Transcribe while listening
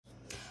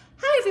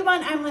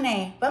everyone, I'm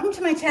Lene. Welcome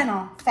to my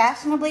channel,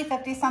 Fashionably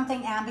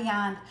 50-something and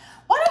Beyond.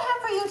 What I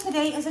have for you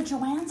today is a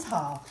JoAnn's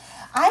haul.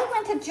 I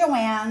went to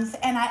JoAnn's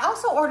and I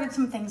also ordered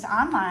some things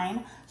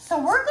online.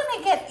 So we're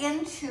gonna get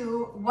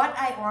into what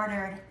I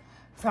ordered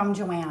from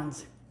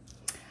JoAnn's.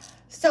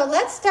 So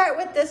let's start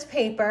with this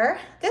paper.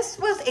 This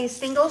was a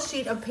single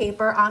sheet of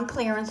paper on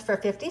clearance for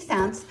 50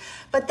 cents,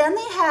 but then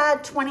they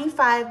had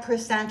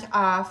 25%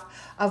 off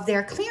of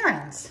their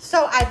clearance.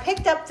 So I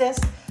picked up this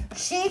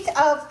sheet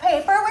of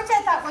paper, which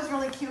I thought was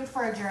really cute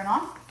for a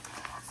journal.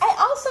 I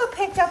also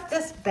picked up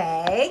this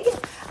bag.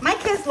 My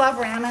kids love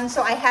ramen,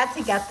 so I had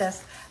to get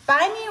this.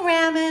 Buy me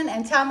ramen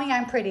and tell me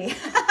I'm pretty.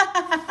 So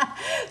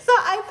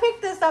I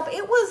picked this up.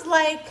 It was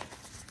like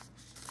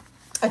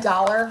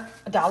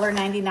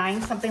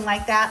 $1.99, something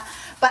like that.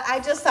 But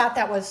I just thought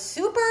that was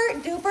super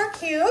duper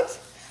cute.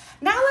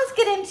 Now let's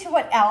get into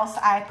what else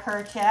I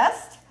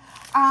purchased.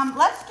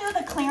 Let's do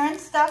the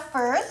clearance stuff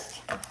first.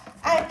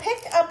 I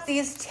picked up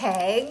these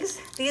tags.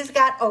 These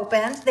got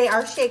opened. They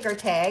are shaker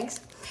tags.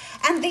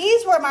 And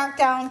these were marked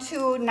down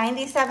to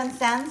 97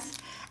 cents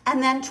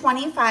and then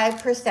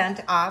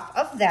 25% off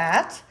of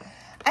that.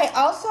 I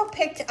also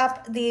picked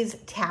up these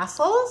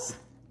tassels.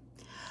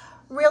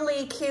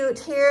 Really cute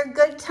here.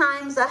 Good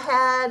times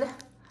ahead.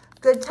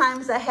 Good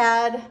times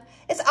ahead.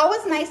 It's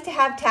always nice to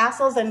have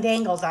tassels and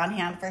dangles on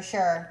hand for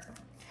sure.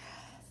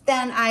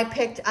 Then I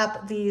picked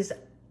up these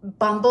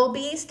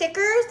bumblebee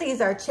stickers. These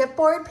are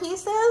chipboard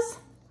pieces.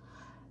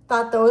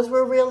 Thought those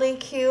were really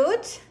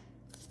cute.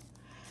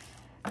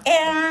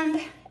 And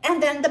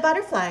then the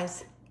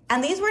butterflies.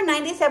 And these were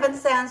 97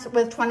 cents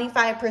with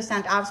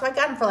 25% off. So I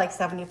got them for like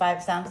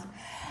 75 cents.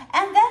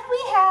 And then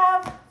we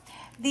have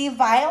the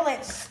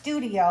Violet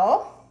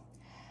Studio.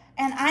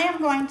 And I am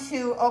going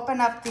to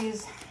open up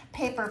these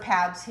paper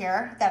pads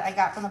here that I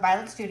got from the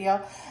Violet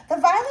Studio. The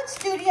Violet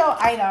Studio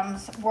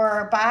items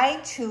were buy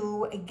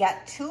two,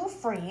 get two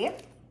free.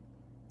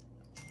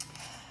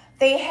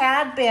 They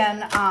had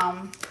been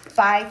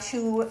buy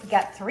two,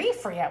 get three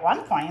free at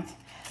one point.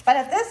 But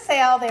at this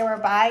sale, they were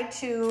buy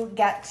two,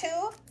 get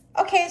two.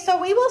 Okay, so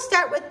we will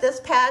start with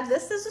this pad.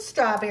 This is the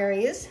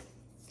strawberries.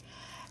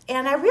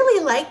 And I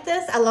really like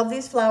this. I love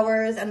these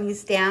flowers and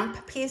these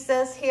stamp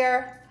pieces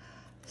here.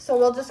 So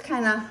we'll just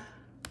kind of,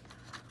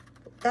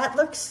 that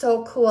looks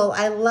so cool.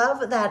 I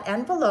love that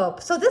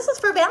envelope. So this is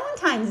for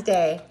Valentine's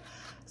Day.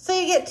 So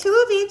you get two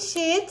of each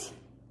sheet.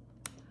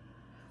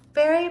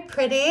 Very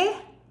pretty.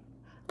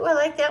 Oh, I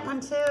like that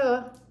one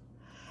too.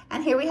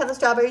 And here we have the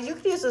strawberries. You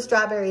could use the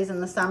strawberries in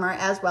the summer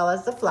as well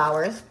as the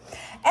flowers.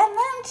 And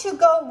then to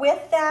go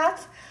with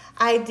that,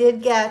 I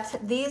did get,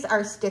 these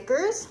are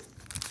stickers.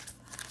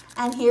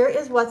 And here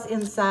is what's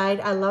inside.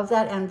 I love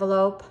that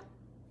envelope.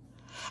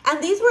 And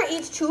these were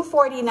each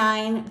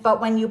 $2.49, but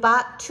when you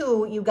bought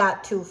two, you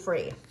got two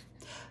free.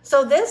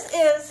 So this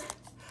is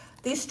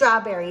the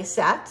strawberry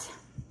set.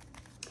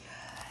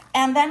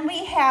 And then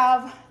we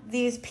have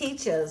these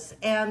peaches,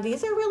 and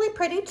these are really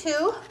pretty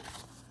too.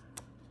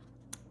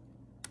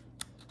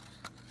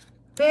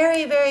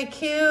 Very, very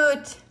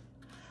cute.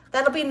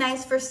 That'll be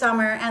nice for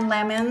summer. And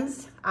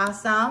lemons,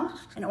 awesome,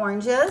 and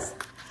oranges.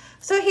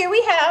 So here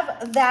we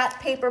have that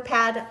paper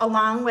pad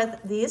along with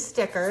these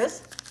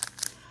stickers.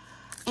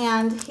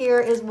 And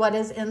here is what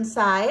is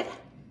inside.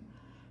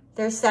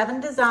 There's 7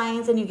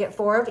 designs and you get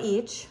 4 of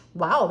each.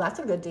 Wow, that's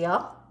a good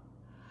deal.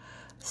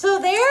 So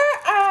there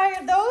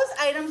are those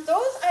items.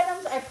 Those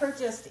items I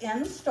purchased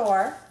in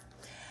store.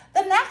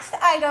 The next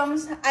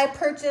items I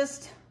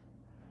purchased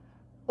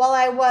while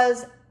I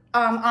was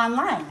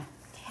online.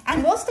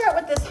 And we'll start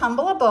with this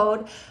Humble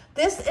Abode.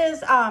 This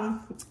is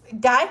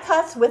die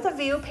cuts with a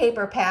view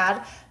paper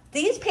pad.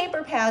 These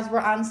paper pads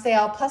were on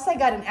sale, plus I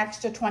got an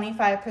extra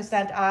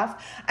 25%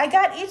 off. I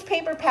got each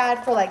paper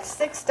pad for like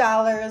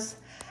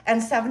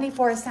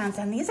 $6.74,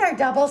 and these are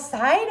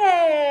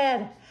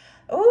double-sided.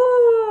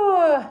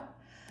 Ooh,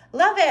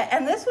 love it.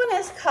 And this one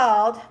is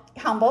called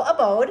Humble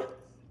Abode.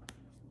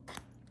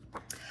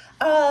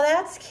 Oh,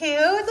 that's cute.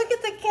 Look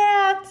at the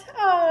cat.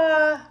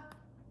 Oh.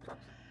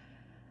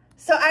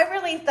 So I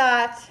really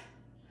thought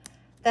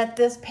that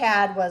this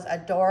pad was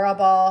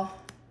adorable.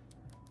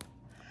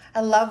 I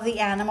love the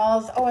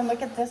animals. Oh, and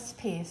look at this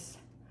piece.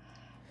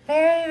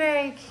 Very,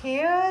 very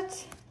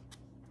cute.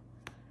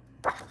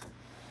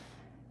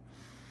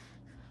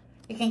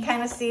 You can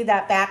kind of see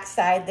that back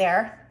side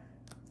there.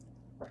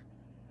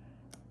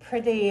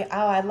 Pretty.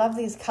 Oh, I love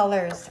these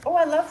colors. Oh,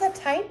 I love the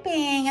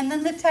typing and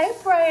then the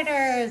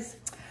typewriters.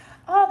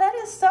 Oh, that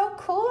is so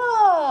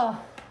cool.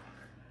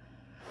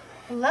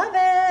 Love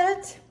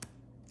it.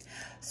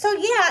 So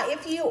yeah,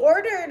 if you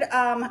ordered,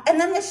 and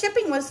then the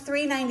shipping was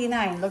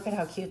 $3.99. Look at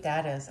how cute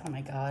that is. Oh my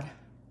God.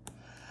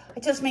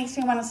 It just makes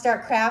me want to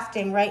start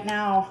crafting right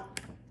now.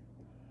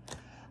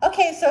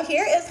 Okay, so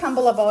here is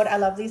Humble Abode. I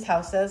love these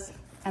houses.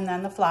 And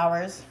then the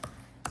flowers.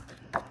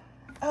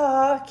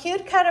 Oh,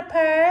 cute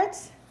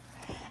cut-aparts.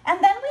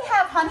 And then we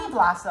have Honey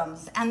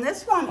Blossoms. And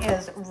this one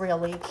is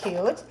really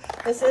cute.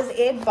 This is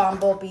a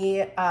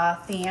bumblebee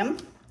theme.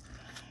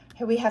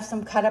 Here we have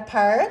some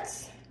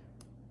cut-aparts.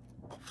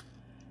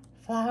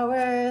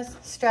 Flowers,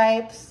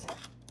 stripes,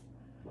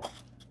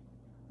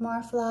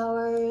 more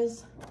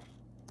flowers.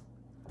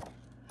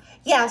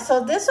 Yeah,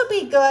 so this will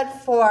be good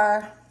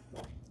for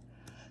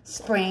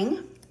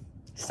spring,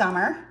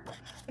 summer.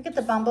 Look at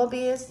the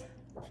bumblebees.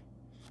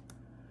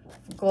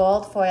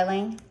 Gold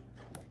foiling.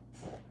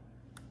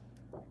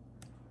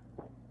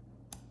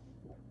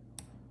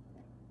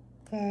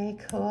 Very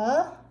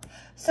cool.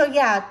 So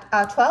yeah,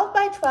 12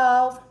 by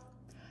 12,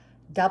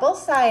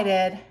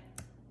 double-sided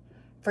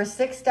for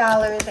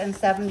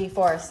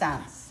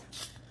 $6.74.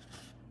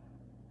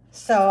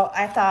 So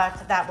I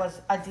thought that was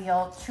a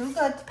deal too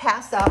good to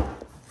pass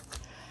up.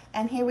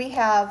 And here we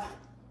have,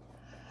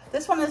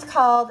 this one is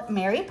called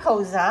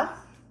Mariposa.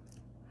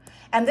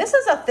 And this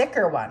is a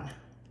thicker one.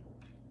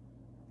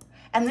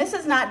 And this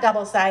is not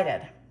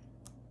double-sided.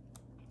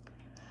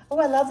 Oh,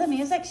 I love the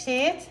music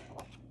sheet.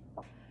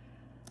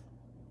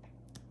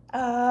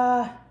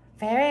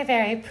 Very,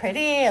 very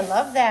pretty. I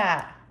love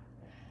that.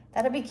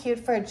 That'll be cute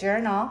for a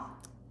journal.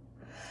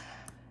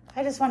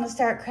 I just want to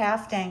start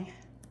crafting.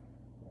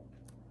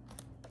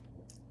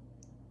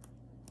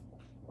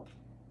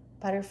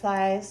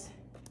 Butterflies.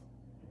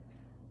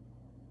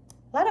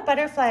 A lot of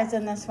butterflies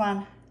in this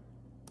one.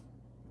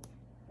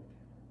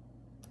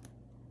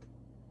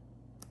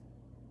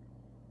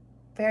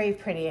 Very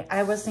pretty.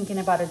 I was thinking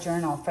about a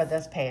journal for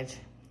this page.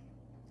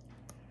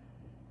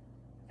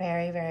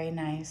 Very, very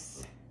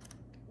nice.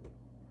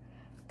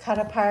 Cut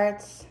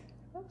aparts.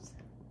 Oops.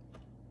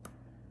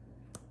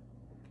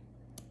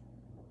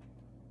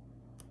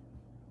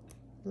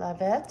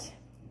 Love it.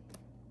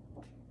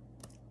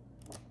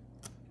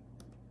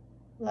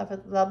 Love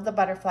it. Love the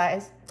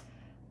butterflies.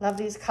 Love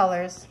these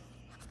colors.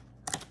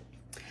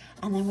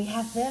 And then we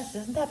have this.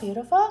 Isn't that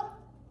beautiful?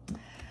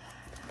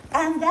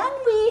 And then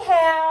we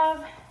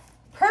have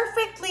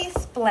Perfectly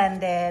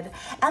Splendid.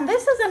 And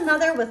this is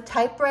another with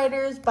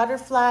typewriters,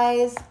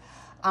 butterflies.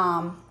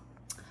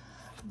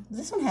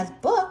 This one has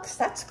books.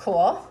 That's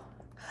cool.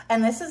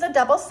 And this is a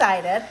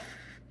double-sided.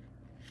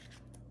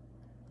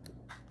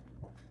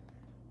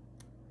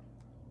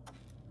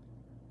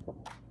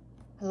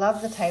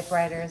 Love the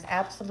typewriters.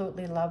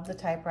 Absolutely love the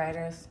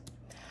typewriters.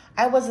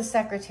 I was a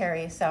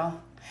secretary, so.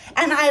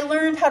 And I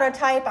learned how to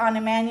type on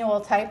a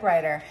manual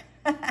typewriter.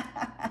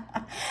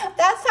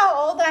 That's how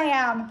old I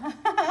am.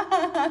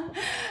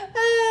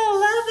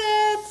 Oh, love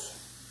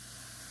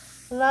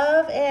it.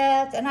 Love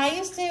it. And I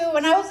used to,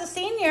 when I was a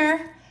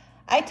senior,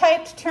 I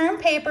typed term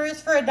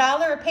papers for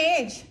 $1 a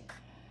page.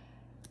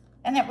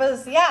 And it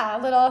was, yeah,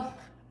 a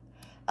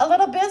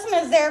little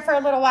business there for a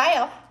little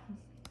while.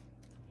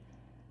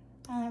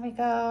 And there we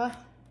go.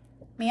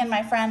 Me and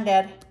my friend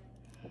did.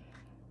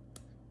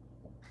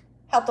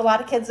 Helped a lot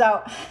of kids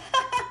out.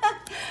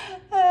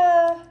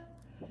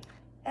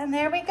 And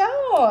there we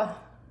go.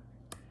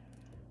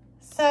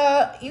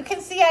 So you can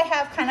see I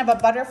have kind of a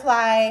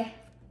butterfly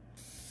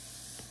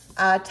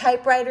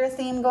typewriter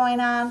theme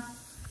going on.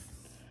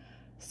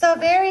 So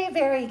very,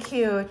 very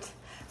cute.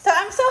 So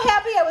I'm so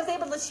happy I was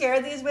able to share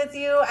these with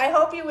you. I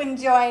hope you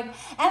enjoyed, and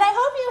I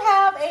hope you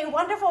have a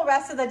wonderful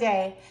rest of the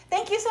day.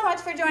 Thank you so much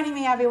for joining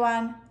me,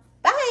 everyone.